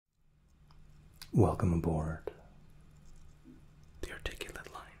Welcome aboard the Articulate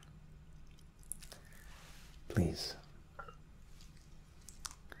Line. Please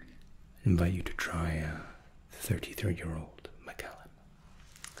invite you to try a 33-year-old Macallan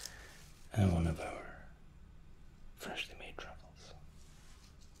and one of our freshly made truffles.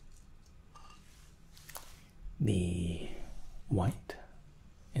 The white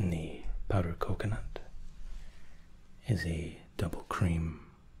in the powdered coconut is a double cream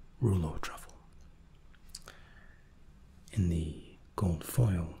rouleau truffle. In the gold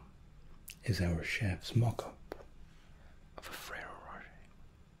foil is our chef's mock-up of a Ferrero Rocher,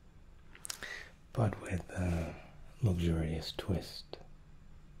 but with a luxurious twist,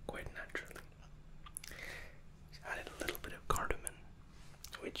 quite naturally. He's added a little bit of cardamom,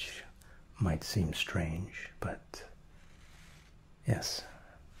 which might seem strange, but yes,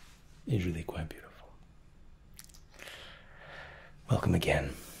 is really quite beautiful. Welcome again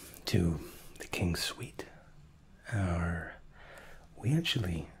to the King's Suite. We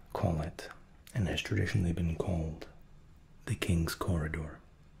actually call it, and has traditionally been called, the King's Corridor.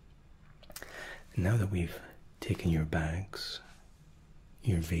 And now that we've taken your bags,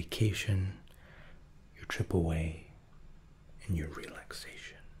 your vacation, your trip away, and your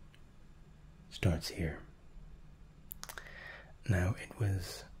relaxation starts here. Now, it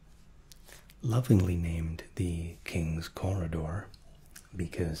was lovingly named the King's Corridor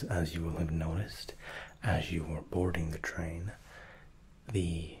because, as you will have noticed, as you were boarding the train,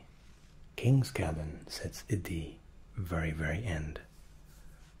 the King's cabin sits at the very, very end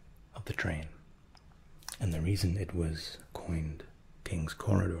of the train. And the reason it was coined King's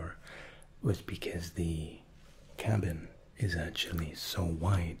Corridor was because the cabin is actually so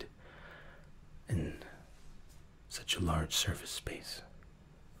wide and such a large surface space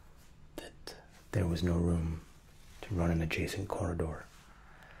that there was no room to run an adjacent corridor.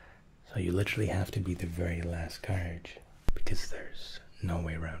 So you literally have to be the very last carriage because there's no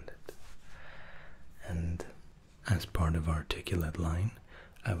way around it. And as part of Articulate Line,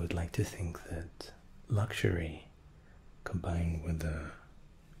 I would like to think that luxury combined with the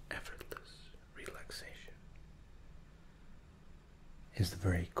effortless relaxation is the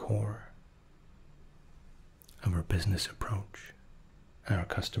very core of our business approach, our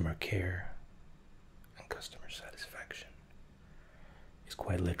customer care and customer satisfaction is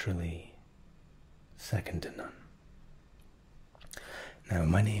quite literally second to none. Now,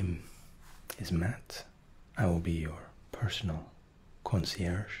 my name is Matt. I will be your personal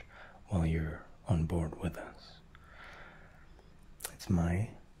concierge while you're on board with us. It's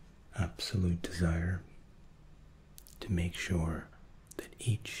my absolute desire to make sure that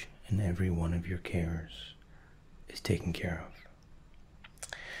each and every one of your cares is taken care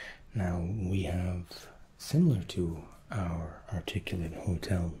of. Now, we have, similar to our Articulate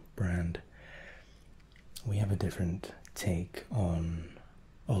Hotel brand, we have a different take on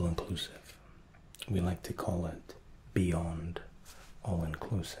all-inclusive. We like to call it beyond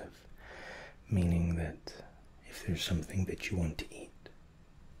all-inclusive, meaning that if there's something that you want to eat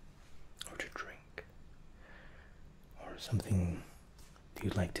or to drink or something that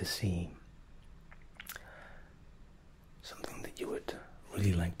you'd like to see, something that you would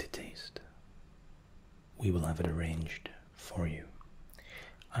really like to taste, we will have it arranged for you.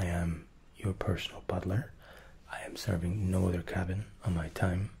 I am your personal butler. I am serving no other cabin on my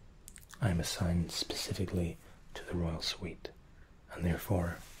time. I am assigned specifically to the Royal Suite, and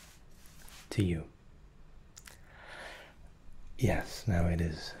therefore to you. Yes, now it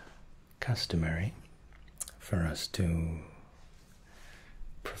is customary for us to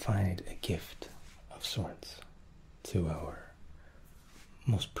provide a gift of sorts to our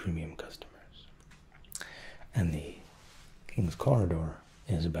most premium customers. And the King's Corridor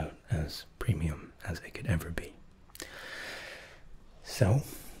is about as premium as it could ever be. So,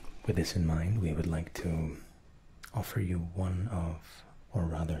 with this in mind, we would like to offer you one of, or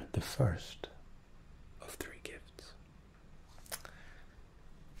rather the first of 3 gifts.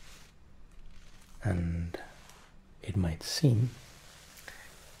 And it might seem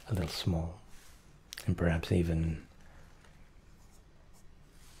a little small and perhaps even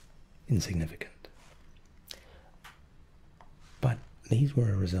insignificant. But these were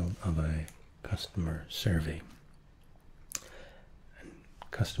a result of a customer survey. And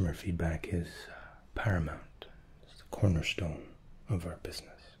customer feedback is paramount. It's the cornerstone of our business.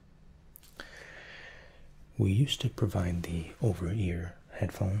 We used to provide the over-ear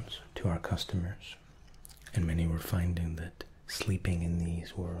headphones to our customers, and many were finding that sleeping in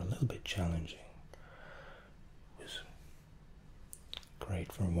these were a little bit challenging. It was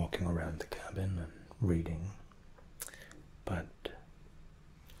great for walking around the cabin and reading, but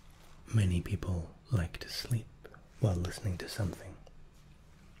many people like to sleep while listening to something,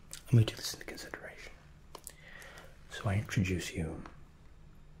 and we do this into consideration. So I introduce you,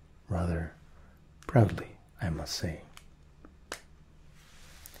 rather proudly, I must say,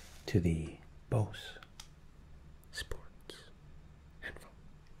 to the Bose Sports headphone.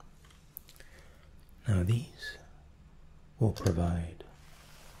 Now these will provide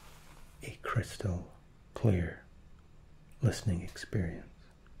a crystal clear listening experience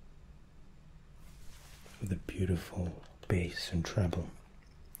with a beautiful bass and treble,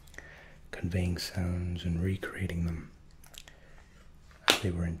 conveying sounds and recreating them as they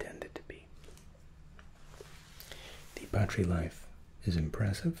were intended to be. The battery life is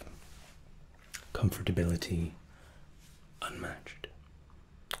impressive, comfortability unmatched.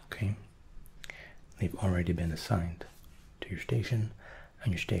 Okay, they've already been assigned to your station,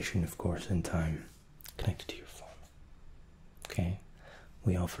 and your station, of course, in time connected to your phone. Okay,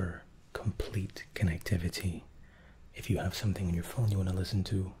 we offer complete connectivity. If you have something in your phone you want to listen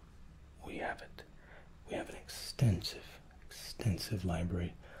to, we have it. We have an extensive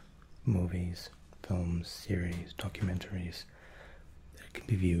library, movies, films, series, documentaries that can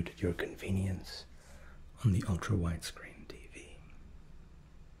be viewed at your convenience on the ultra widescreen TV.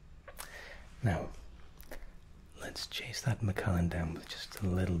 Now, let's chase that Macallan down with just a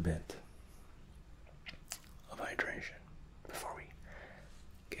little bit of hydration before we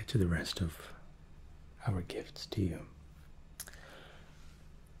get to the rest of our gifts to you.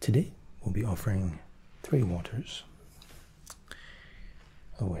 Today we'll be offering 3 waters,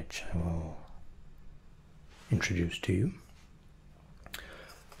 of which I will introduce to you.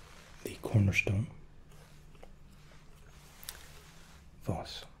 The Cornerstone,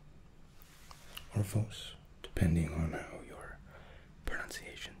 Voss, or Vos, depending on how your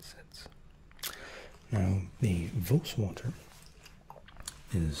pronunciation sits. Now, the Vos water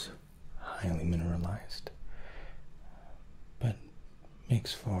is highly mineralized, but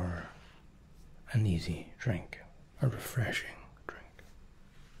makes for an easy drink, a refreshing drink,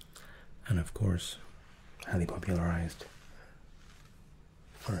 and of course, highly popularized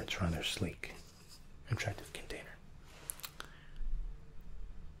for its rather sleek, attractive container.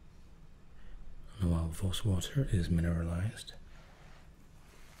 While Vos water is mineralized,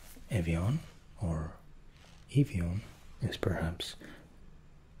 Evian or Evian is perhaps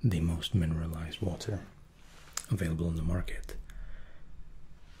the most mineralized water available in the market.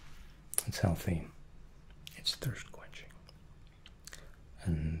 It's healthy, it's thirst quenching,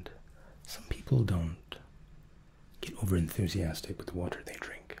 and some people don't get over enthusiastic with the water they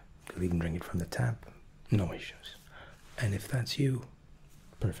drink. They'll even drink it from the tap, no issues. And if that's you,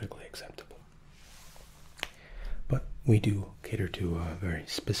 perfectly acceptable. But we do cater to a very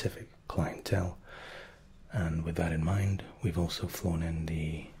specific clientele, and with that in mind, we've also flown in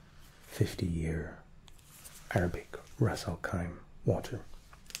the 50-year Arabic Ras Al Khaimah water.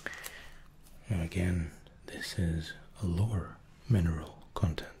 Now again, this is a lower mineral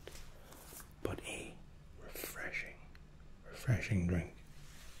content, but a refreshing drink.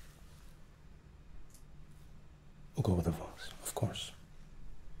 We'll go with the Vos, of course.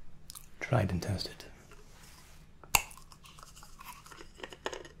 Tried and tested.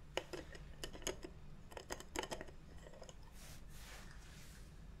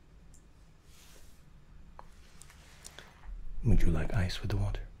 Would you like ice with the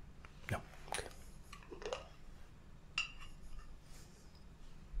water? No. Okay.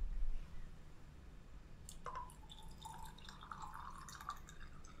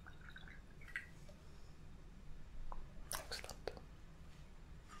 Excellent.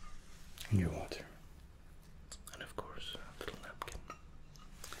 And your water. And of course, a little napkin.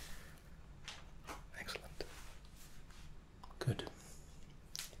 Excellent. Good.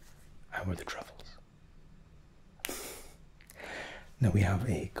 How are the truffles? Now we have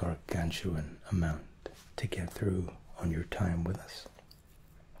a gargantuan amount to get through on your time with us.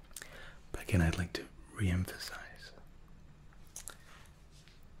 But again, I'd like to re-emphasize,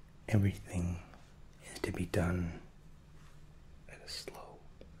 everything is to be done at a slow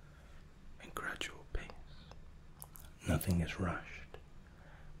and gradual pace. Nothing is rushed.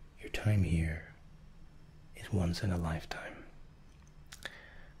 Your time here is once in a lifetime.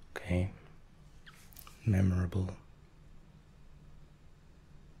 Okay? Memorable,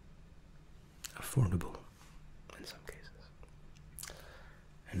 affordable in some cases,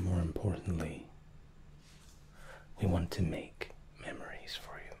 and more importantly, we want to make memories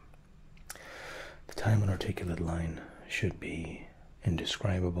for you. The time on Articulate Line should be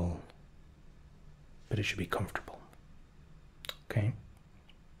indescribable, but it should be comfortable. Okay?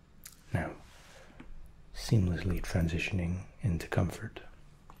 Now, seamlessly transitioning into comfort,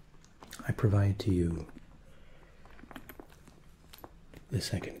 I provide to you the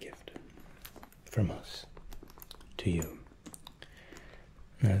second gift from us to you.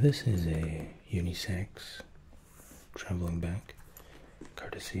 Now this is a unisex traveling bag,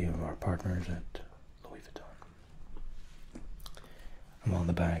 courtesy of our partners at Louis Vuitton. And while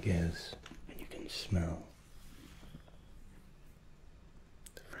the bag is, and you can smell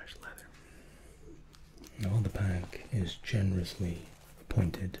the fresh leather, and while the bag is generously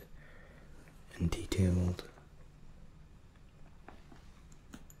appointed and detailed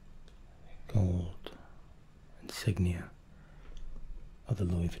gold insignia of the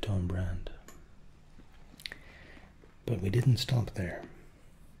Louis Vuitton brand. But we didn't stop there.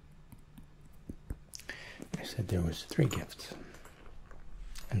 I said there was 3 gifts.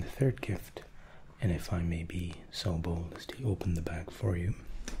 And the third gift, and if I may be so bold as to open the bag for you,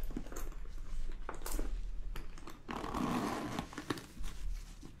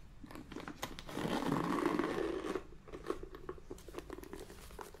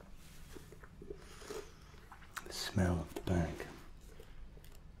 the smell of the bag.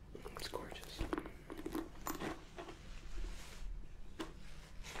 It's gorgeous.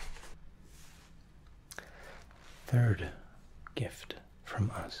 Third gift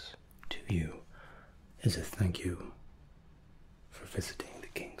from us to you is a thank you for visiting the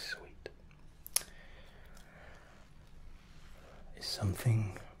King's Suite. It's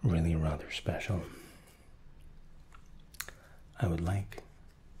something really rather special. I would like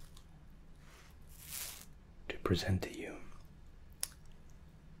to present to you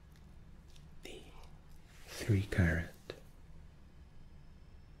the 3-carat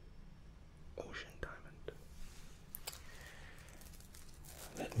ocean diamond.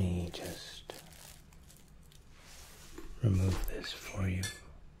 Let me just remove this for you.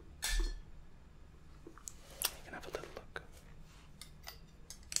 You can have a little look.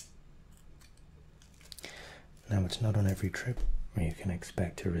 Now, it's not on every trip where you can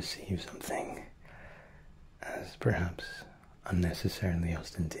expect to receive something as perhaps unnecessarily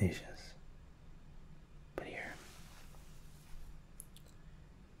ostentatious. But here,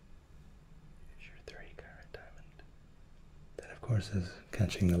 here's your 3-carat diamond. That, of course, is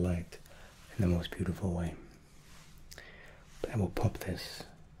catching the light in the most beautiful way. But I will pop this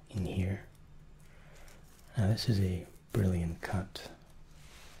in here. Now, this is a brilliant cut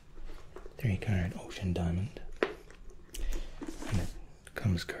 3-carat ocean diamond, and it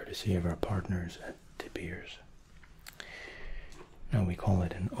comes courtesy of our partners at De Beers. Now, we call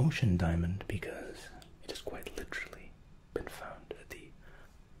it an ocean diamond because it has quite literally been found at the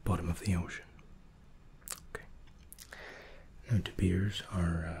bottom of the ocean. Okay. Now, De Beers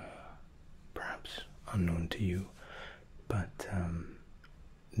are perhaps unknown to you, but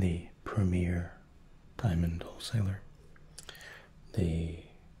the premier diamond wholesaler. They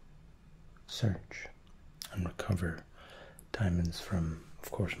search and recover diamonds from,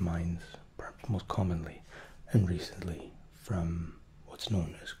 of course, mines, perhaps most commonly and recently from what's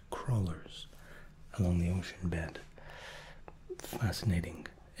known as crawlers along the ocean bed. Fascinating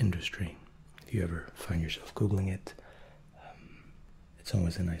industry. If you ever find yourself Googling it, it's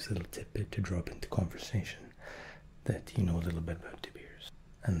always a nice little tidbit to drop into conversation that you know a little bit about De Beers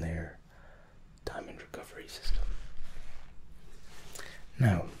and their diamond recovery system.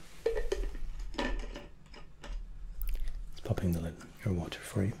 Now, it's popping the lid on your water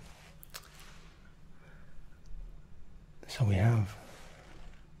for you. So we have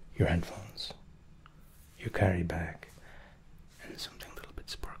your headphones, your carry bag, and something a little bit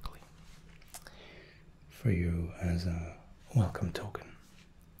sparkly for you as a welcome token,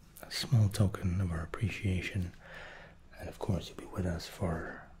 a small token of our appreciation. And of course, you'll be with us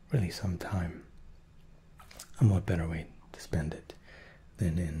for really some time. And what better way to spend it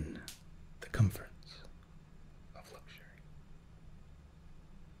than in the comforts of luxury?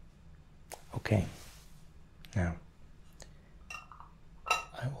 Okay, now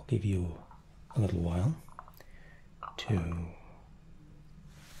I will give you a little while to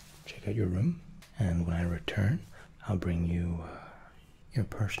check out your room, and when I return, I'll bring you your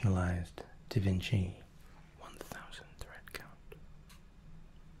personalized Da Vinci 1000 thread count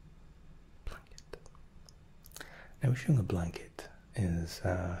blanket. Now, issuing a blanket is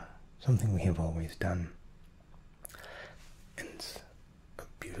something we have always done, and it's a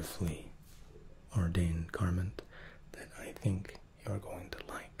beautifully ordained garment that I think you're going to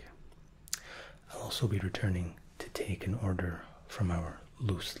like. I'll also be returning to take an order from our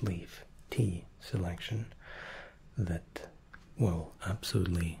loose leaf tea selection that will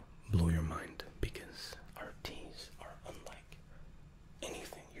absolutely blow your mind, because our teas are unlike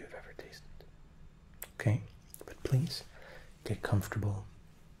anything you've ever tasted. Okay? But please get comfortable,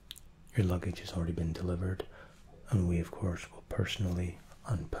 Your luggage has already been delivered, and we, of course, will personally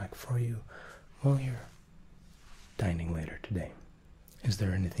unpack for you while you're dining later today. Is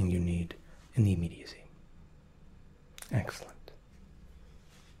there anything you need in the immediacy? Excellent.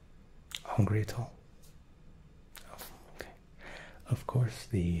 Hungry at all? Oh, okay. Of course,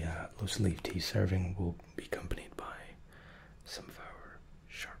 the loose leaf tea serving will be accompanied by some of our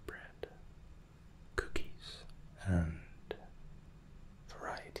sharp bread, cookies, and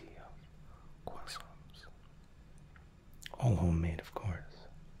variety of croissants. All homemade, of course.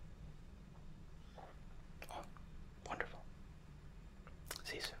 Oh, wonderful.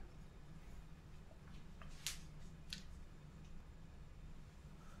 See you soon.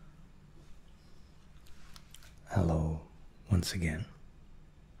 Hello, once again.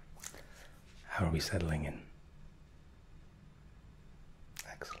 How are we settling in?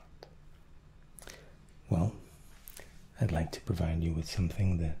 Excellent. Well, I'd like to provide you with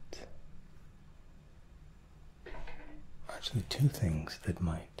something that, actually two things that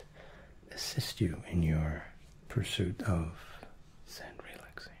might assist you in your pursuit of Zen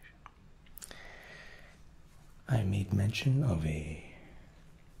relaxation. I made mention of a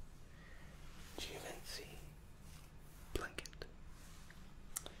blanket.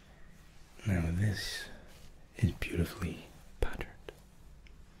 Now this is beautifully patterned,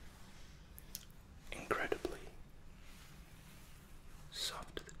 incredibly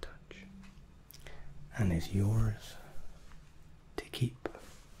soft to the touch, and is yours to keep.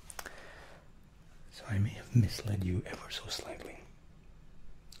 So I may have misled you ever so slightly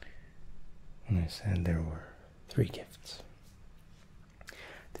when I said there were 3 gifts.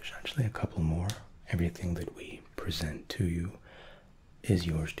 There's actually a couple more. Everything that we present to you is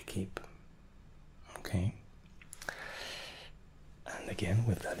yours to keep. Okay? And again,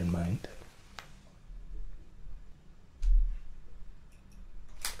 with that in mind,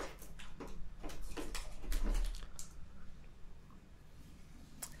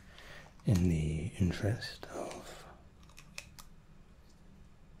 in the interest of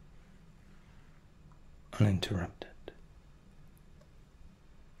uninterrupted,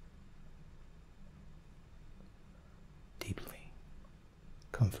 deeply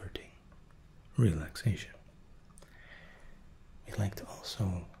comforting relaxation, we'd like to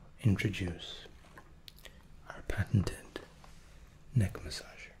also introduce our patented neck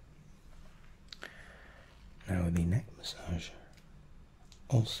massager. Now, the neck massager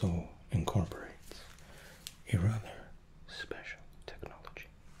also incorporates a rather special technology.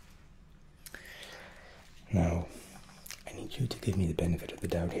 Now, I need you to give me the benefit of the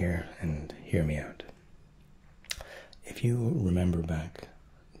doubt here and hear me out. If you remember back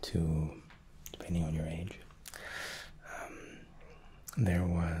to, depending on your age, there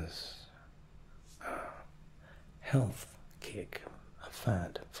was a health kick, a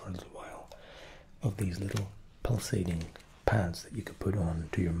fad for a little while, of these little pulsating pads that you could put on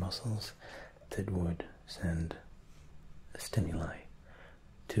to your muscles that would send a stimuli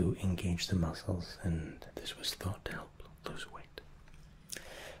to engage the muscles, and this was thought to help lose weight.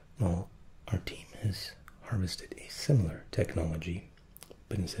 Well, our team has harvested a similar technology,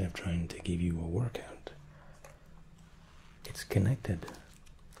 but instead of trying to give you a workout, it's connected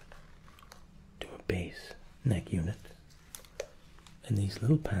to a base neck unit, and these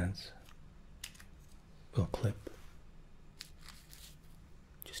little pads will clip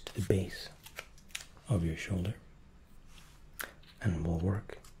just to the base of your shoulder and will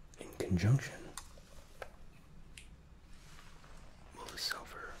work in conjunction with the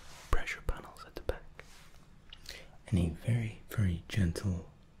silver pressure panels at the back, and a very, very gentle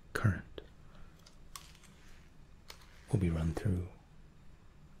current will be run through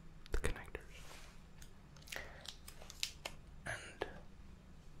the connectors. And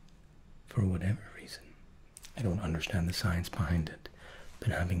for whatever reason, I don't understand the science behind it, but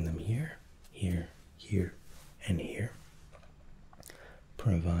having them here, here, here, and here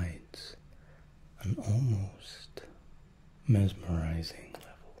provides an almost mesmerizing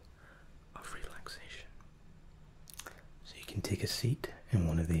level of relaxation. So you can take a seat in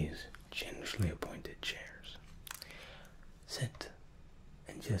one of these generously appointed chairs, sit,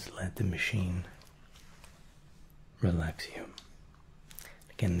 and just let the machine relax you.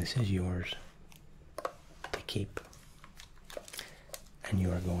 Again, this is yours to keep, and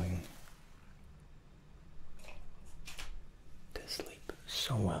you are going to sleep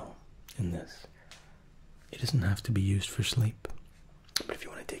so well in this. It doesn't have to be used for sleep, but if you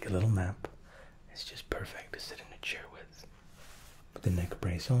want to take a little nap, it's just perfect to sit in a chair with the neck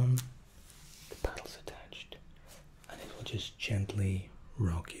brace on, the paddles attached, and it will just gently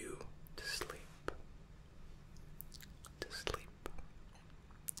rock you to sleep. To sleep.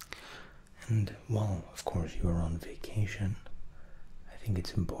 And while, of course, you are on vacation, I think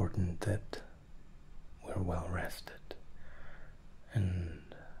it's important that we're well rested. And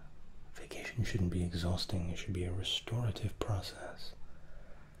vacation shouldn't be exhausting, it should be a restorative process.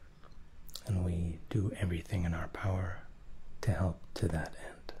 And we do everything in our power to help to that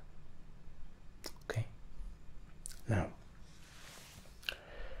end. Okay? Now,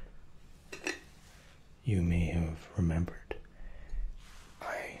 you may have remembered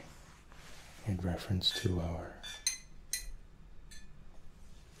I made reference to our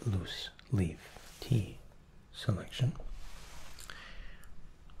loose leaf tea selection.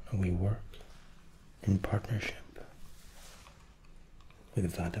 We work in partnership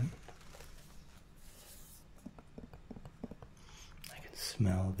with Vadim. I can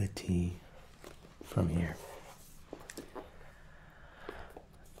smell the tea from here.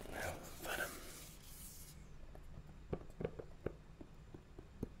 Now, Vadim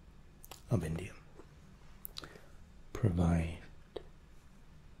of India provide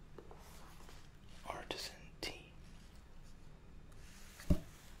artisan tea.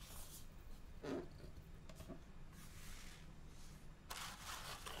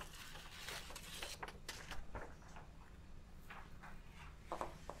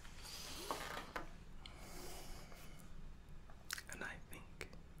 And I think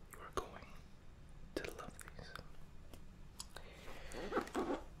you are going to love these.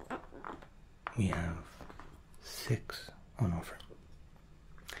 We have 6 on offer.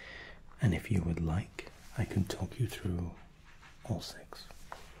 And if you would like, I can talk you through all 6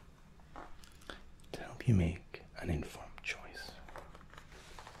 to help you make an informed choice.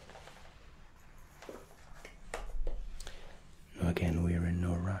 Now again, we are in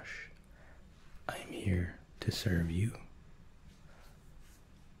no rush. I am here to serve you.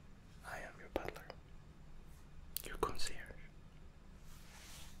 I am your butler, your concierge.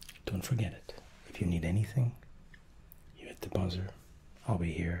 Don't forget it. If you need anything, you hit the buzzer. I'll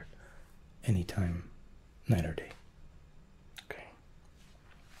be here anytime, night or day. Okay.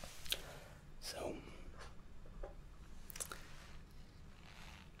 So,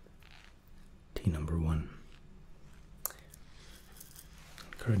 tea number 1. I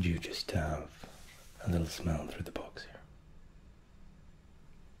encourage you just to have a little smell through the box here.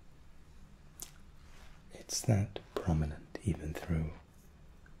 It's that prominent even through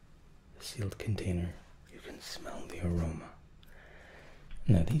the sealed container. You can smell the aroma.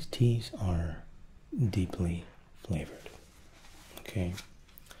 Now these teas are deeply flavored, okay?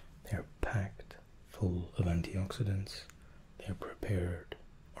 They're packed full of antioxidants. They're prepared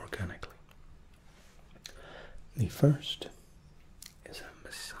organically. The first is a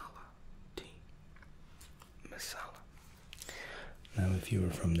masala tea. Masala. Now if you were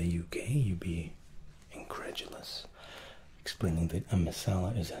from the UK, you'd be incredulous, explaining that a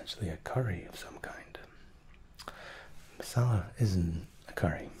masala is actually a curry of some kind. Masala isn't a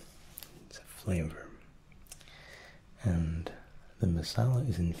curry, it's a flavor, and the masala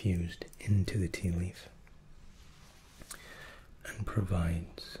is infused into the tea leaf and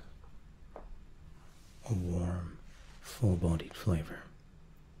provides a warm, full-bodied flavor.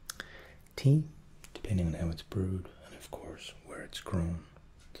 Tea, depending on how it's brewed and of course where it's grown,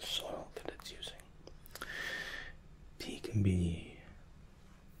 the soil that it's using, tea can be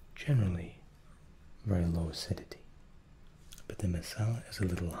generally very low acidity. But the masala is a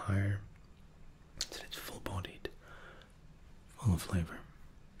little higher, so it's full-bodied, full of flavor.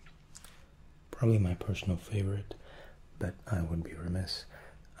 Probably my personal favorite, but I would be remiss.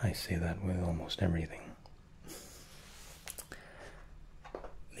 I say that with almost everything.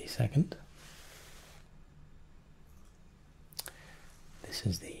 The second, this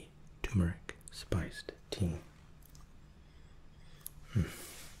is the turmeric spiced tea. And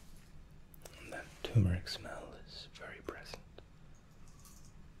that turmeric smell is very present.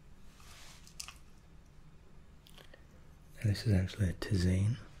 And this is actually a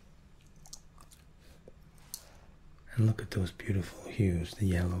tisane. And look at those beautiful hues, the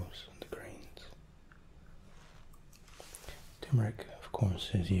yellows and the greens. Turmeric, of course,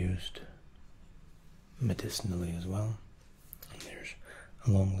 is used medicinally as well. And there's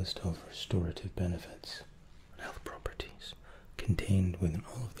a long list of restorative benefits and health properties contained within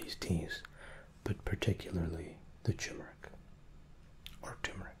all of these teas, but particularly the turmeric, or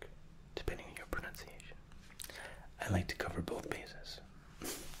turmeric, depending on your pronunciation. I like to cover both bases.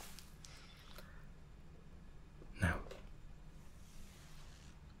 Now,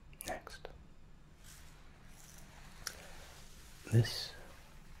 next. This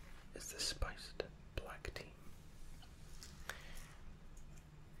is the spiced black tea.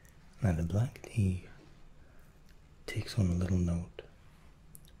 Now the black tea takes on a little note,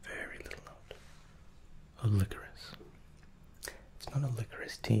 very little note, of licorice. It's not a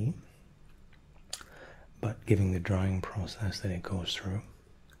licorice tea, but given the drying process that it goes through,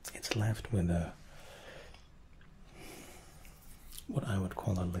 it's left with a what I would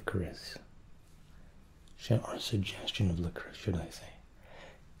call a licorice, or a suggestion of licorice, should I say.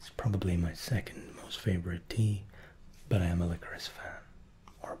 It's probably my second most favorite tea, but I am a licorice fan,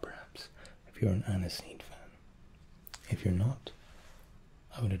 or perhaps if you're an aniseed fan. If you're not,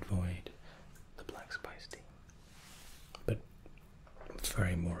 I would avoid the black spice tea. But it's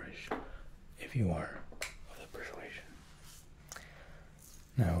very Moorish if you are of the persuasion.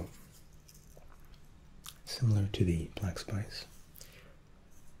 Now, similar to the black spice,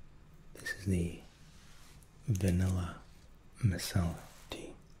 this is the vanilla masala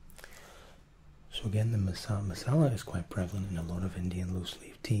tea. So again, the masala is quite prevalent in a lot of Indian loose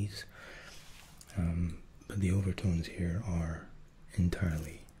leaf teas, but the overtones here are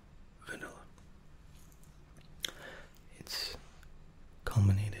entirely vanilla. It's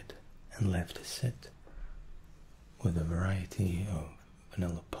culminated and left to sit with a variety of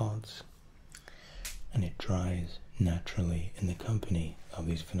vanilla pods, and it dries naturally in the company of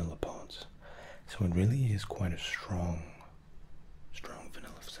these vanilla pods. So it really is quite a strong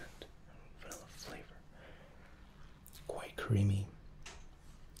vanilla scent, vanilla flavor. Quite creamy,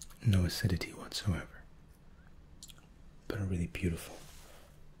 no acidity whatsoever, but a really beautiful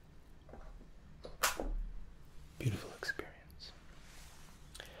experience.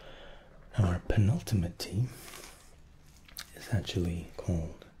 Now our penultimate tea is actually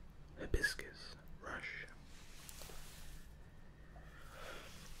called hibiscus rush.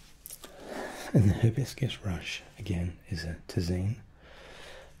 And the hibiscus rush, again, is a tisane,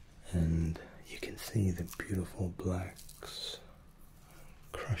 and you can see the beautiful blacks,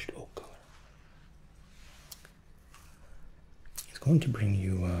 crushed oak color. It's going to bring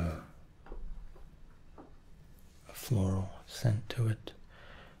you a floral scent to it.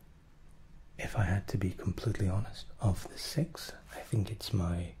 If I had to be completely honest, of the 6, I think it's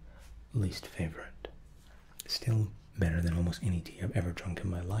my least favorite. Still better than almost any tea I've ever drunk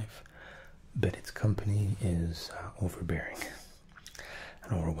in my life, but its company is overbearing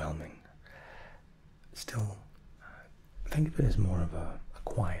and overwhelming. Still, think of it as more of a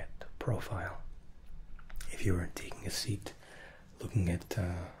quiet profile. If you were taking a seat, looking at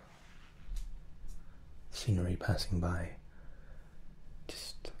scenery passing by,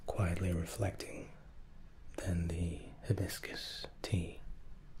 just quietly reflecting, then the hibiscus tea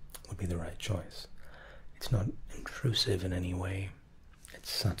would be the right choice. It's not intrusive in any way.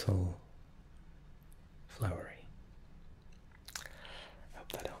 It's subtle, flowery. I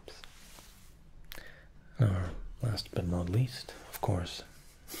hope that helps. Our last but not least, of course,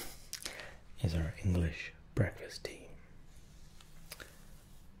 is our English breakfast tea.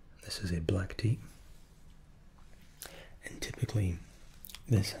 This is a black tea, and typically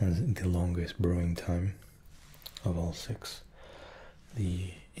this has the longest brewing time of all 6.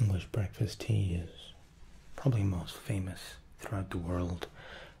 The English breakfast tea is probably most famous throughout the world.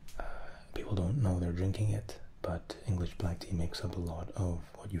 People don't know they're drinking it, but English black tea makes up a lot of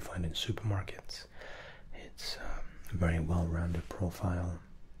what you find in supermarkets. It's a very well-rounded profile,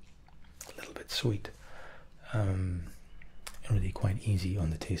 a little bit sweet, and really quite easy on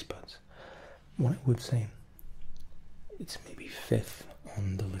the taste buds. What I would say, it's maybe 5th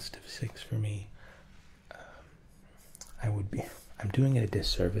on the list of 6 for me. I'm doing it a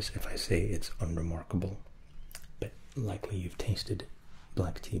disservice if I say it's unremarkable, but likely you've tasted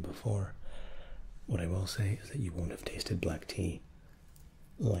black tea before. What I will say is that you won't have tasted black tea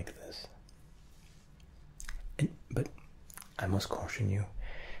like this. But I must caution you,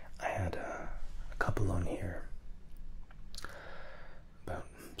 I had a couple on here about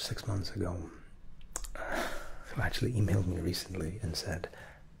 6 months ago who actually emailed me recently and said,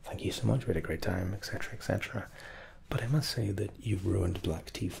 "Thank you so much, we had a great time, etc., etc. But I must say that you've ruined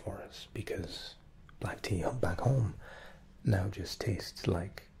black tea for us, because black tea back home now just tastes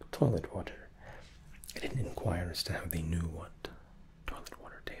like toilet water." I didn't inquire as to how they knew what toilet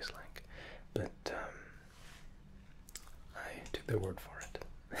water tastes like, but I took their word for it.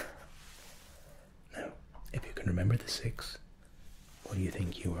 Now, if you can remember the 6, what do you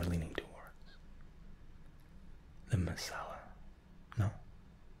think you are leaning towards? The masala? No?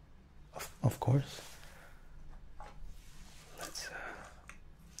 Of course. Let's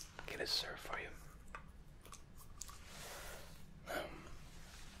get it served for you.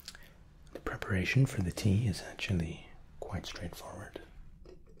 The preparation for the tea is actually quite straightforward.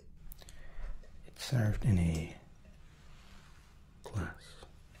 It's served in a glass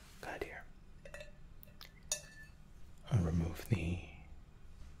guide here. I'll remove the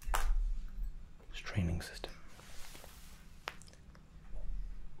strainer training system.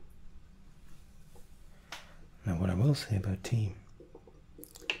 Now, what I will say about tea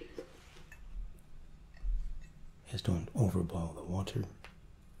is don't overboil the water.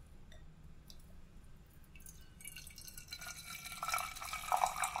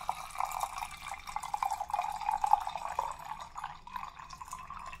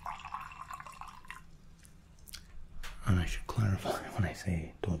 And I should clarify when I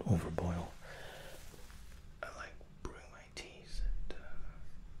say don't overboil. I like brewing my teas at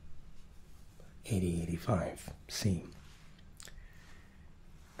 80-85 C.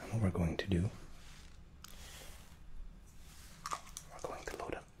 And what we're going to do, we're going to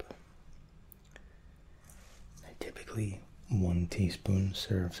load up. And typically 1 teaspoon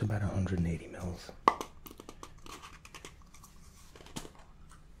serves about 180 mils.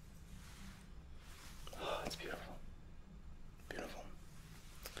 Oh, it's beautiful. Beautiful.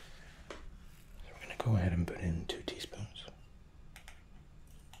 So we're going to go ahead and put in 2 teaspoons.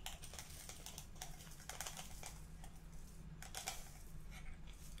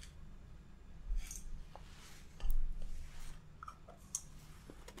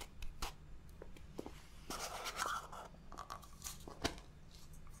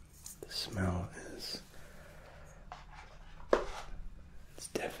 The smell is, it's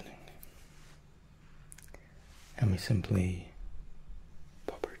deafening. And we simply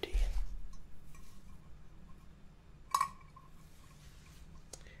pop our tea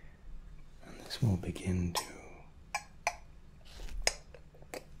in. And this will begin to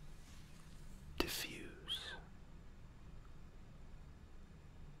diffuse.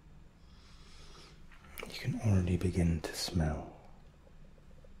 You can already begin to smell.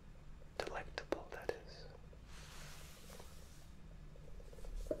 Delectable, that is.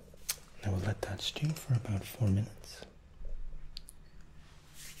 Now we'll let that stew for about 4 minutes.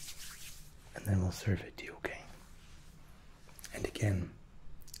 And then we'll serve it to you, okay? And again,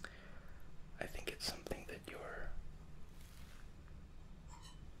 I think it's something that you're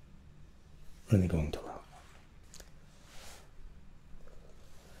really going to love.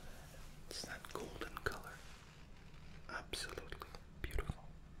 It's that golden color. Absolutely beautiful.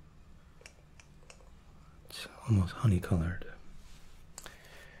 It's almost honey-colored.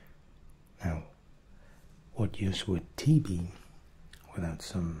 Now, what use would tea be without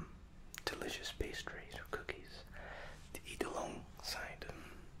some delicious pastries or cookies to eat alongside?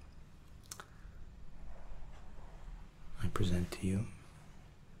 I present to you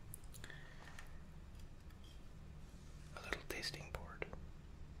a little tasting board.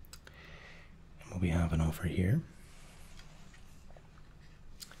 And what we have on offer here,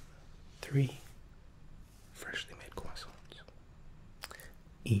 3 freshly made croissants,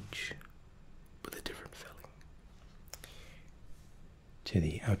 each with a different filling. To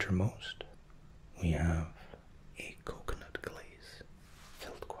the outermost, we have a coconut glaze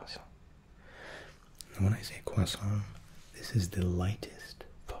filled croissant. And when I say croissant, this is the lightest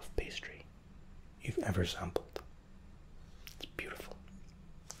puff pastry you've ever sampled. It's beautiful.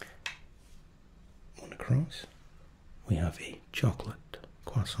 On across, we have a chocolate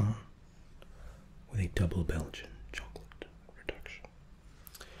croissant with a double Belgian chocolate reduction.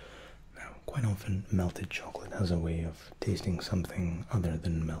 Now, quite often melted chocolate has a way of tasting something other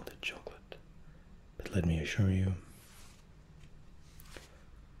than melted chocolate. But let me assure you,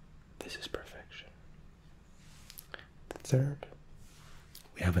 this is perfection. The third,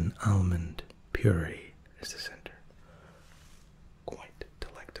 we have an almond puree as the center. Quite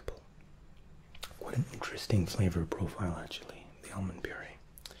delectable. What an interesting flavor profile, actually, the almond puree.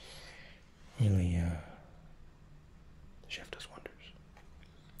 Really, the chef does wonders.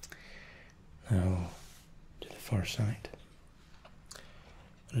 Now, to the far side,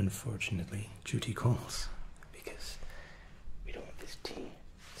 but unfortunately, duty calls, because we don't want this tea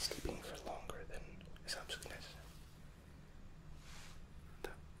steeping for longer than is absolutely necessary. The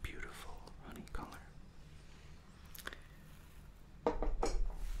beautiful honey color. Let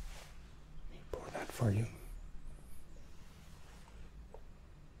me pour that for you.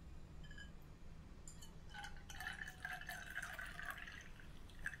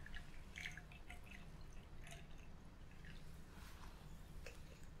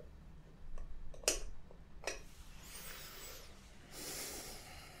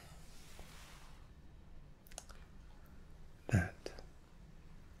 That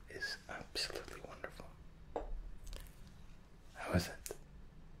is absolutely wonderful. How is it?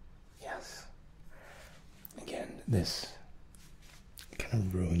 Yes. Again, this kind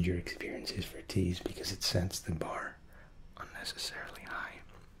of ruined your experiences for teas because it sets the bar unnecessarily high.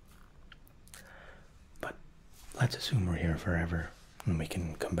 But let's assume we're here forever and we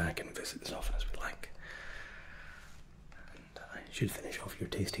can come back and visit as often as we like. should finish off your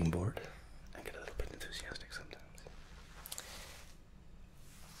tasting board. I get a little bit enthusiastic sometimes.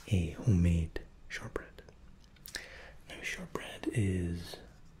 A homemade shortbread. Now, shortbread is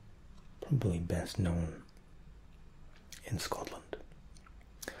probably best known in Scotland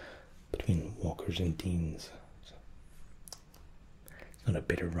between Walkers and Deans. So it's not a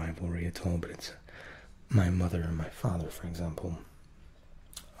bitter rivalry at all, but it's my mother and my father, for example,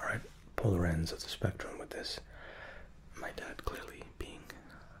 are at polar ends of the spectrum with this. My dad clearly being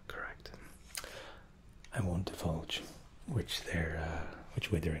correct. I won't divulge which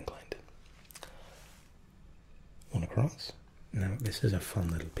way they're inclined. One across. Now this is a fun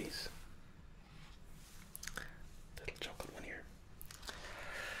little piece. Little chocolate one here.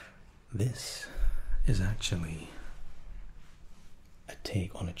 This is actually a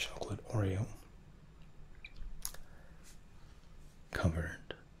take on a chocolate Oreo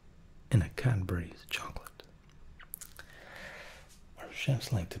covered in a Cadbury's chocolate. Our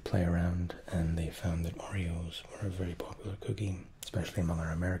chefs like to play around, and they found that Oreos were a very popular cookie, especially among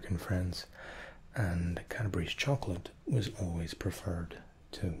our American friends, and Cadbury's chocolate was always preferred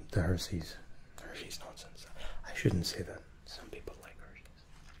to the Hershey's nonsense. I shouldn't say that. Some people like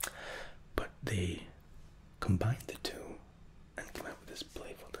Hershey's. But they combined the two and came out with this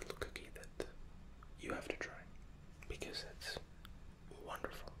playful little cookie that you have to try, because it's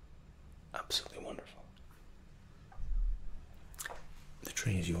wonderful. Absolutely wonderful. The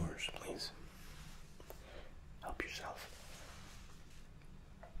tray is yours, please. Help yourself.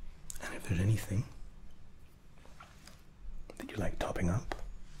 And if there's anything that you like topping up,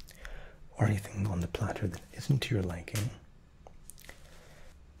 or anything on the platter that isn't to your liking,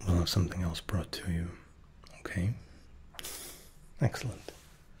 we'll have something else brought to you. Okay? Excellent.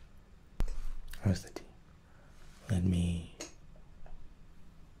 How's the tea? Let me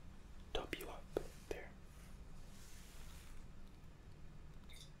top you up there.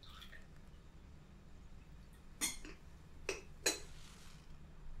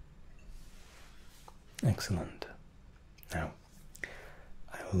 Excellent. Now,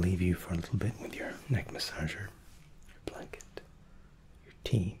 I will leave you for a little bit with your neck massager, your blanket, your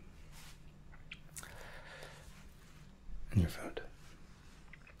tea, and your food.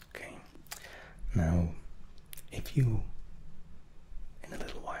 Okay. Now, if you, in a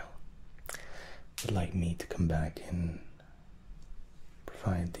little while, would like me to come back and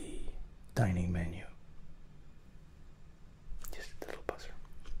provide the dining menu, just a little buzzer.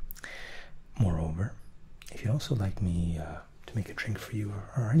 Moreover, if you'd also like me to make a drink for you,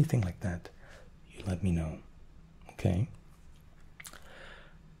 or anything like that, you let me know. Okay?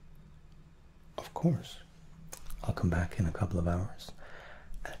 Of course. I'll come back in a couple of hours.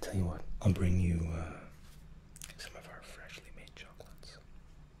 I'll tell you what, I'll bring you some of our freshly made chocolates.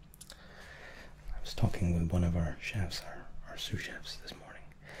 I was talking with one of our chefs, our sous chefs, this morning,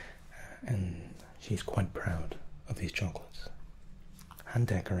 and she's quite proud of these chocolates. Hand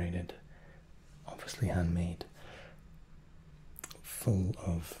decorated, obviously handmade, full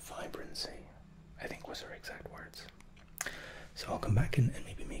of vibrancy, I think was her exact words. So I'll come back and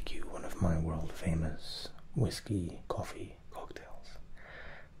maybe make you one of my world famous whiskey, coffee cocktails,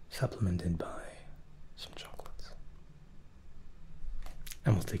 supplemented by some chocolates.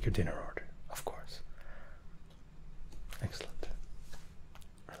 And we'll take your dinner order, of course. Excellent.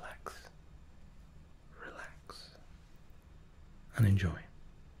 Relax. Relax. And enjoy.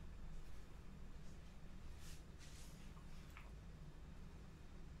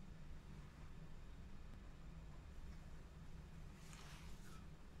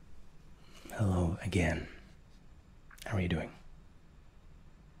 Hello again. How are you doing?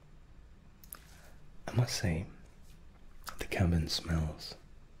 I must say, the cabin smells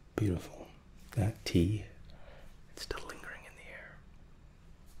beautiful. That tea, it's still lingering in the air.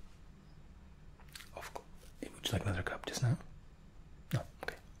 Of course. Would you like another cup just now? No?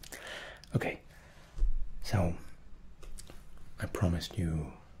 Okay. Okay. So, I promised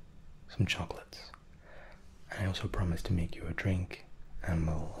you some chocolates. I also promised to make you a drink, and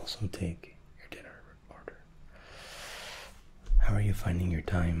we'll also take your dinner order. How are you finding your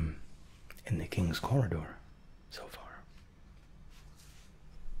time in the King's Corridor so far?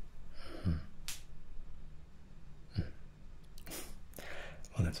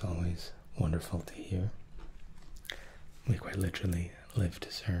 Well, that's always wonderful to hear. We quite literally live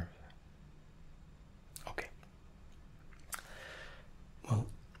to serve. Okay. Well,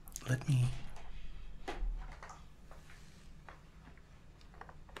 let me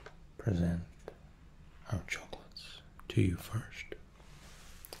present our chocolates to you first.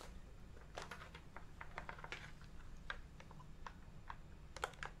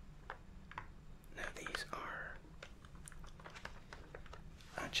 Now these are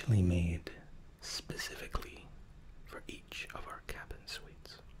actually made specifically for each of our cabin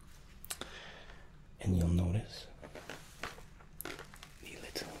suites. And you'll notice the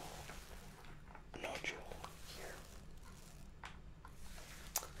little nodule here.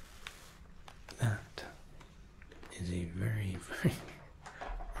 That is a very, very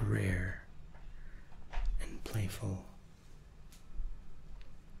rare and playful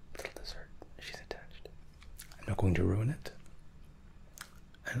little dessert. She's attached. I'm not going to ruin it.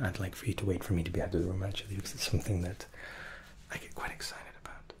 And I'd like for you to wait for me to be out of the room actually, because it's something that I get quite excited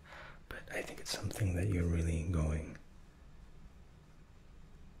about. But I think it's something that you're really going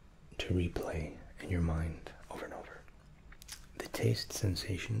to replay in your mind over and over. The taste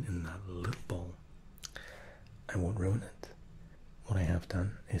sensation in that little bowl, I won't ruin it. What I have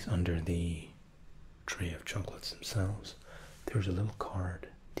done is under the tray of chocolates themselves, there's a little card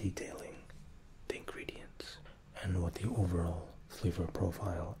detailing the ingredients and what the overall flavor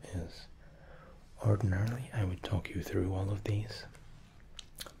profile is. Ordinarily, I would talk you through all of these,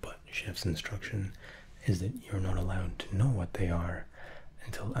 but chef's instruction is that you're not allowed to know what they are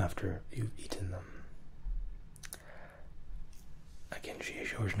until after you've eaten them. Again, she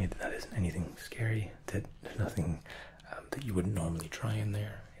assures me that that isn't anything scary, that there's nothing that you wouldn't normally try in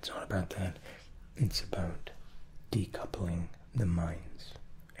there. It's not about that. It's about decoupling the mind's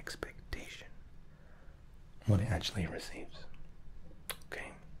expectation, what it actually receives.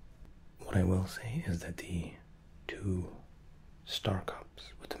 Okay. What I will say is that the 2 star cups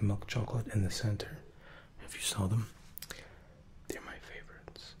with the milk chocolate in the center, if you saw them, they're my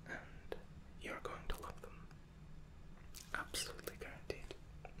favorites, and you're going to love them. Absolutely guaranteed.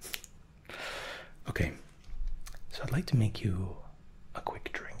 Okay, so I'd like to make you a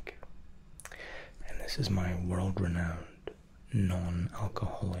quick drink, and this is my world-renowned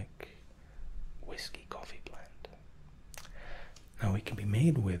non-alcoholic whiskey coffee blend. Now, it can be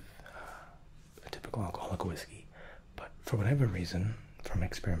made with a typical alcoholic whiskey, but for whatever reason, from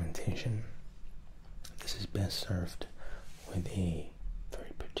experimentation, this is best served with a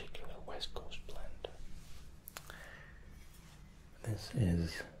very particular West Coast blend. This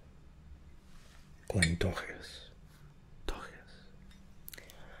is Glendochus,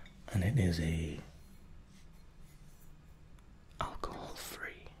 and it is a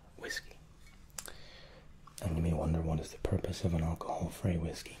alcohol-free whiskey. And you may wonder, what is the purpose of an alcohol-free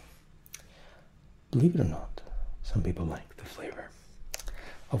whiskey? Believe it or not, some people like the flavor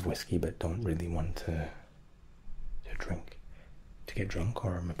of whiskey but don't really want to drink, to get drunk,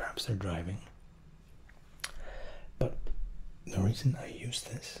 or perhaps they're driving. But the reason I use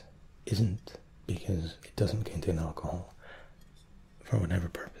this isn't because it doesn't contain alcohol. For whatever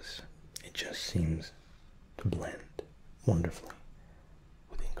purpose, it just seems to blend wonderfully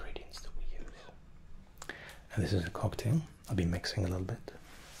with the ingredients that we use. Now, this is a cocktail. I'll be mixing a little bit.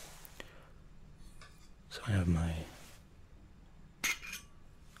 So I have my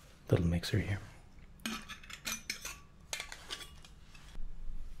little mixer here.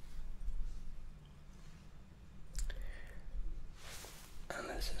 And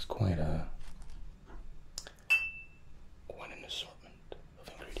this is quite an assortment of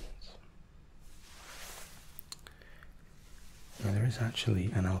ingredients. Now, there is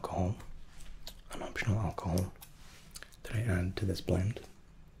actually an alcohol, an optional alcohol, that I add to this blend.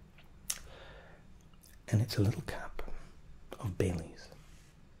 And it's a little cap of Bailey's.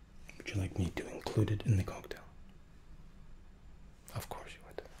 Would you like me to include it in the cocktail? Of course you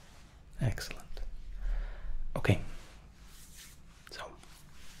would. Excellent. Okay. So,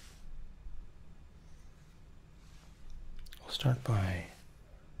 we'll start by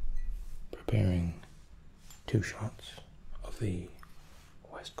preparing 2 shots of the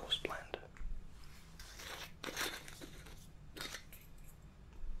West Coast blend.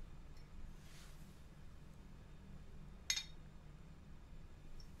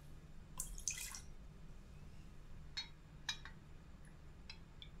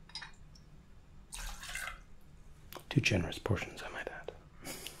 Two generous portions, I might add.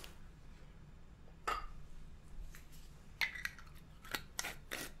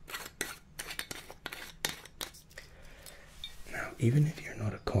 Now, even if you're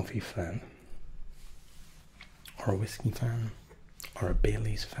not a coffee fan, or a whiskey fan, or a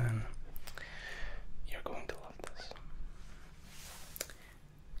Bailey's fan, you're going to love this.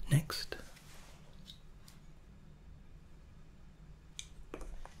 Next,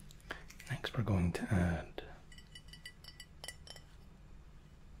 we're going to add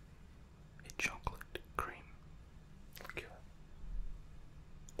a chocolate cream liqueur.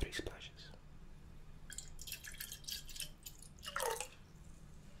 3 splashes.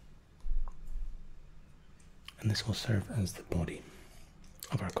 And this will serve as the body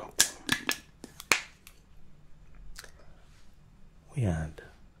of our cocktail, we add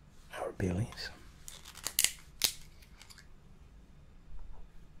our Baileys.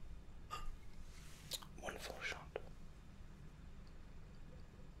 One full shot.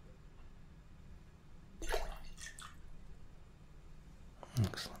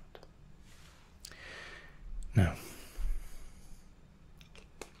 Excellent. Now,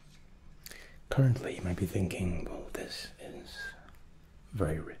 currently you might be thinking, well, this is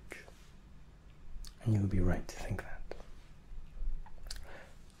very rich. And you would be right to think that.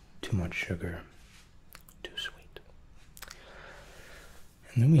 Too much sugar, too sweet.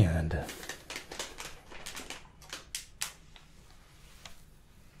 And then we add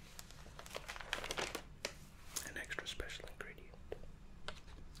an extra special ingredient.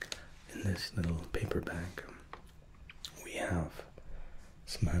 In this little paper bag, we have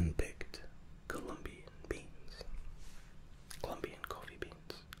some hand-picked Colombian beans, Colombian coffee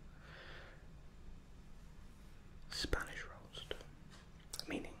beans, Spanish roast,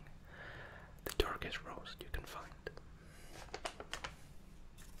 meaning the darkest roast you can find.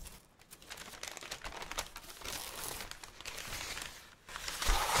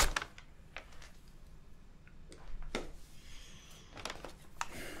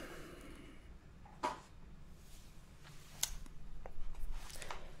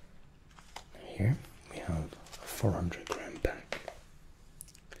 Here we have a 400-gram pack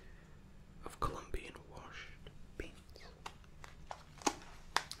of Colombian washed beans.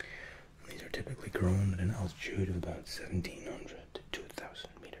 These are typically grown at an altitude of about 1,700 to 2,000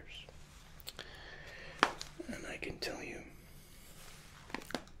 meters. And I can tell you,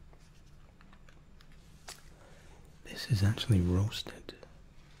 this is actually roasted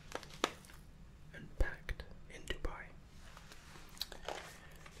and packed in Dubai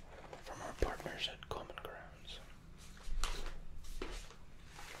from our partners at Common Grounds.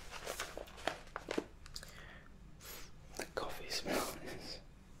 The coffee smell is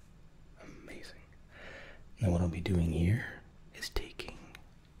amazing. Now what I'll be doing here is taking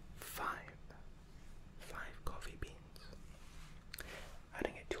five coffee beans,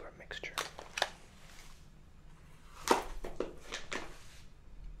 adding it to our mixture.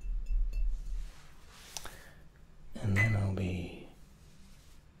 And then I'll be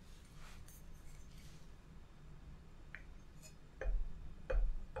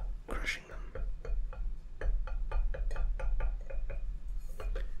crushing them.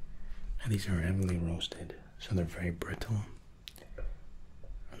 Now these are heavily roasted, so they're very brittle,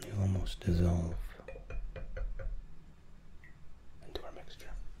 and they almost dissolve into our mixture.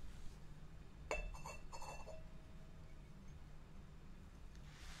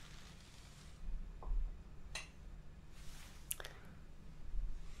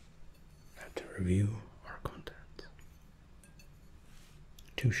 Now to review our content.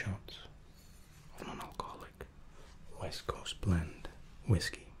 2 shots of non-alcoholic West Coast blend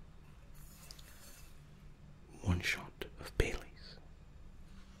whiskey. 1 shot of Baileys.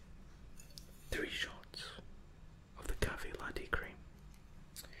 3 shots of the cafe latte cream.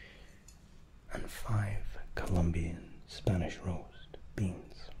 And 5 Colombian Spanish roast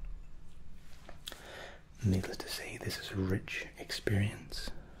beans. Needless to say, this is a rich experience.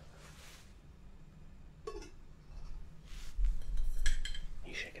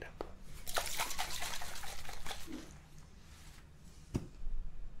 You shake it up.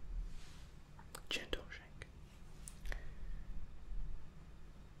 Gentle shake.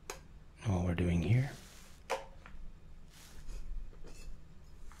 Now all we're doing here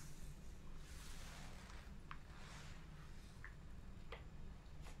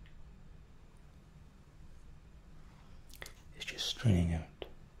is just straining out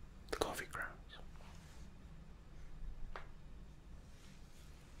the coffee grounds.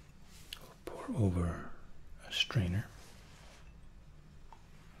 We'll pour over a strainer.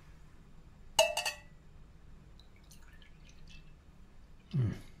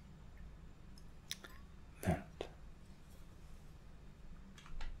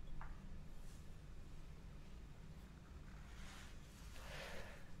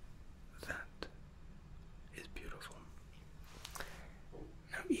 That is beautiful.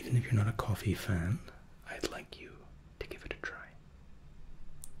 Now, even if you're not a coffee fan, I'd like you to give it a try.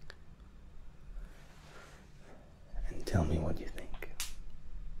 And tell me what you think.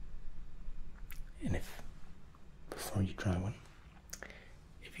 And if, before you try one,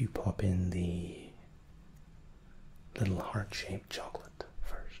 if you pop in the little heart-shaped chocolate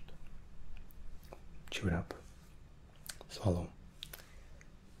first, chew it up, swallow,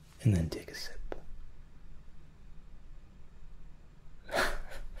 and then take a sip.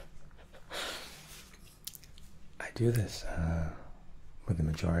 I do this with the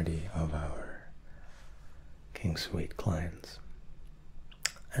majority of our King Suite clients,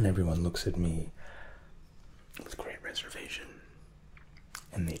 and everyone looks at me with great reservation,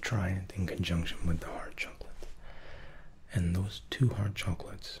 and they try it in conjunction with the hard chocolate. And those 2 hard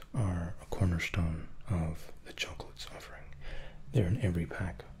chocolates are a cornerstone of the chocolates offering. They're in every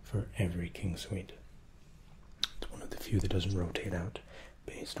pack for every King Suite. It's one of the few that doesn't rotate out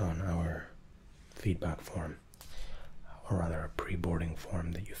based on our feedback form, or rather a pre-boarding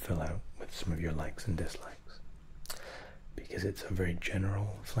form that you fill out with some of your likes and dislikes. Because it's a very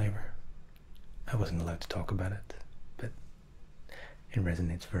general flavor. I wasn't allowed to talk about it, but it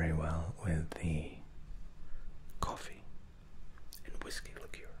resonates very well with the coffee and whiskey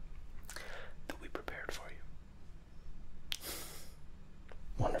liqueur that we prepared for you.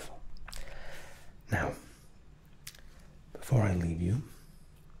 Wonderful. Now, before I leave you,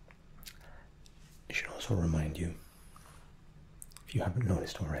 I should also remind you, if you haven't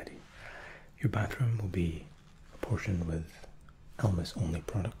noticed already, your bathroom will be apportioned with Elmas only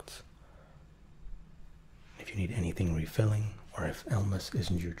products. If you need anything refilling, or if Elmas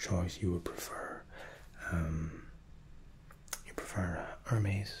isn't your choice, you would prefer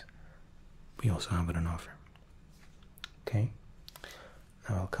Hermes, we also have it on offer. Okay?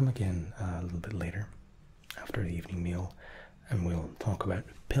 Now I'll come again a little bit later, after the evening meal, and we'll talk about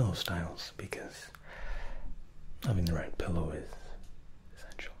pillow styles, because having the right pillow is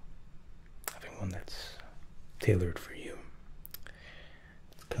essential. Having one that's tailored for you,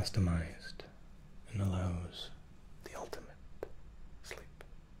 it's customized, and allows the ultimate sleep.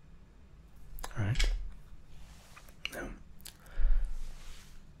 Alright? Now,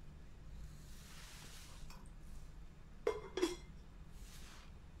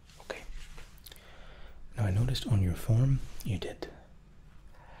 okay. Now I noticed on your form you did.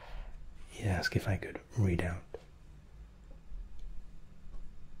 You asked if I could read out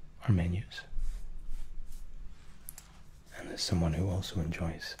our menus. And as someone who also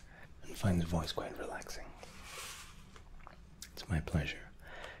enjoys and finds voice quite relaxing, it's my pleasure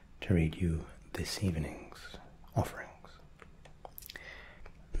to read you this evening's offerings.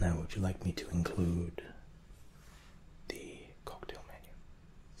 Now, would you like me to include the cocktail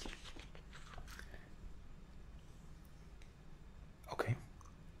menu? Okay,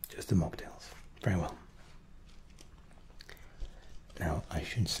 just the mocktails. Very well. Now, I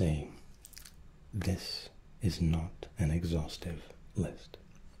should say, this is not an exhaustive list.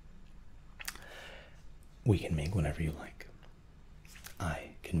 We can make whatever you like.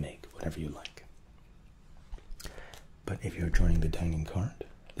 I can make whatever you like. But if you're joining the dining cart,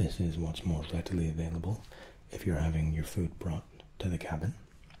 this is what's more readily available if you're having your food brought to the cabin.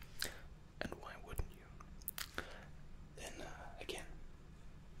 And why wouldn't you? Then, again,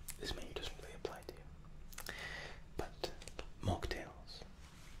 this menu doesn't really apply to you. But mocktails,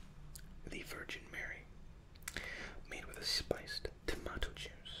 the Virgin Mary, made with a spiced tomato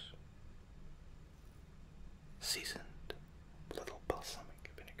juice, seasoned with a little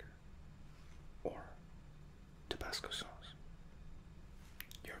balsamic vinegar or Tabasco sauce.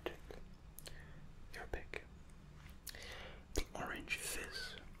 Your pick. The Orange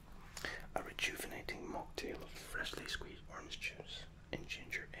Fizz, a rejuvenating mocktail of freshly squeezed orange juice and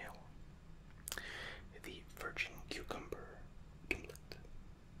ginger ale. The Virgin Cucumber Gimlet,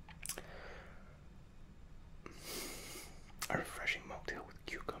 a refreshing mocktail with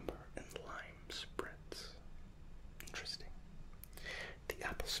cucumber and lime spritz. Interesting. The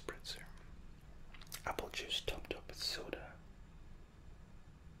Apple Spritzer, apple juice topped up with soda,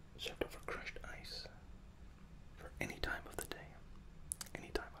 served over crushed ice for any time of the day. Any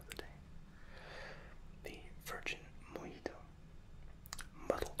time of the day. The Virgin Mojito,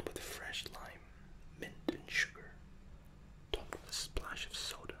 muddled with fresh lime, mint and sugar, topped with a splash of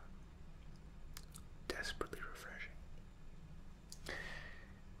soda. Desperately refreshing.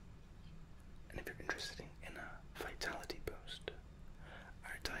 And if you're interested in a vitality boost,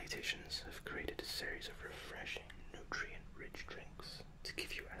 our dietitians have created a series of refreshing, nutrient-rich drinks to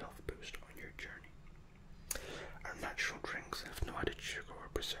give you a health boost on your journey. Our natural drinks have no added sugar or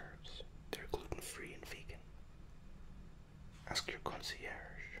preserves. They're gluten-free and vegan. Ask your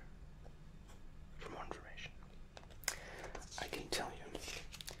concierge for more information. I can tell you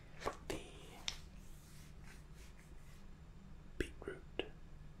the beetroot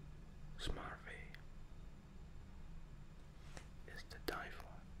smarve is to die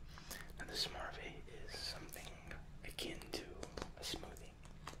for. And the smarve is something akin to a smoothie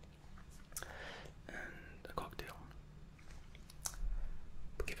and a cocktail.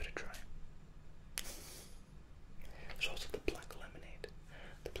 But give it a try. There's also the black lemonade.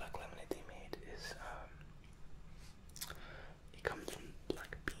 The black lemonade they made is it comes from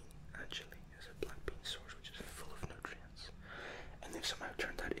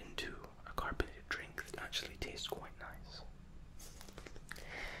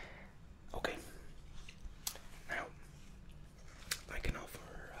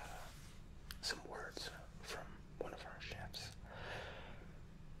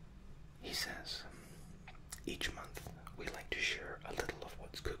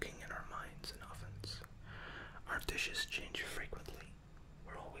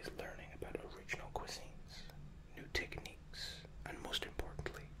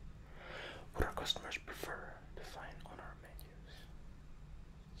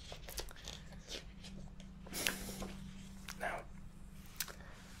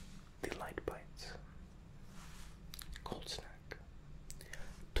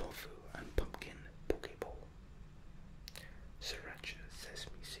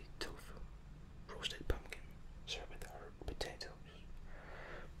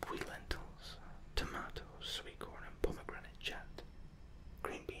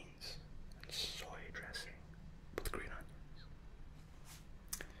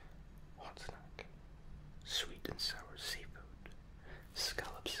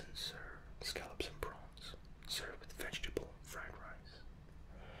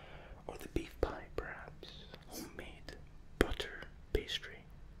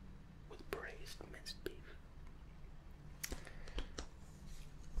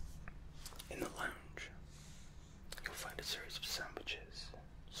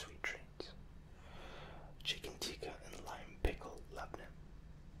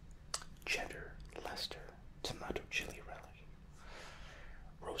cheddar, Leicester, tomato chili relish,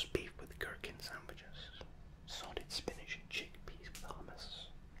 roast beef with gherkin sandwiches, salted spinach and chickpeas with hummus,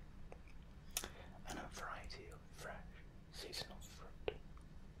 and a variety of fresh seasonal fruit.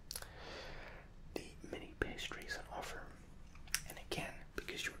 The mini pastries on offer, and again,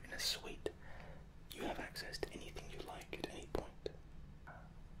 because you're in a suite, you have access to anything you like at any point.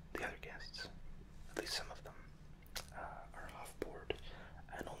 The other guests, at least some of them, are off board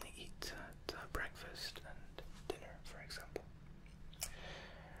and only eat at breakfast and dinner, for example.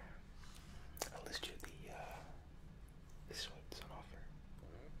 I'll list you the sweets on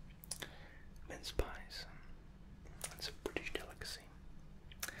offer. Mince pies, that's a British delicacy.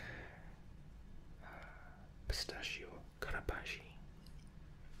 Pistachio karabashi,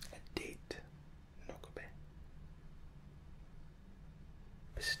 a date nokobe,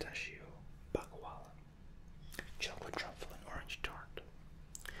 pistachio baklava, chocolate truffle and orange tart,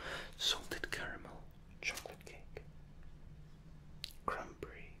 salted caramel chocolate cake,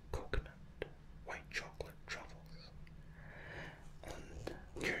 cranberry coconut white chocolate truffles, and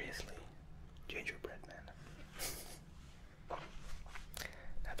curiously, gingerbread man.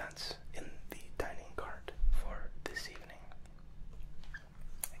 Now that's in the dining cart for this evening.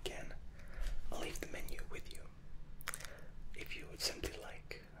 Again, I'll leave the menu with you. If you would simply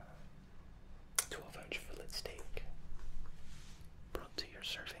like 12-ounce fillet steak brought to your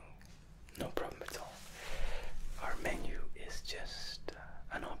serving, no problem at all. Our menu is just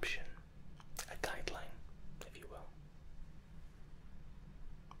an option, a guideline, if you will.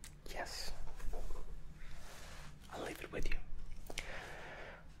 Yes, I'll leave it with you.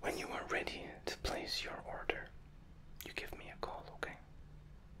 When you are ready to place your order, you give me a call, okay?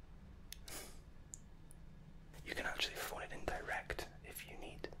 You can actually phone it in direct if you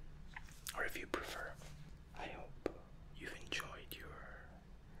need, or if you prefer,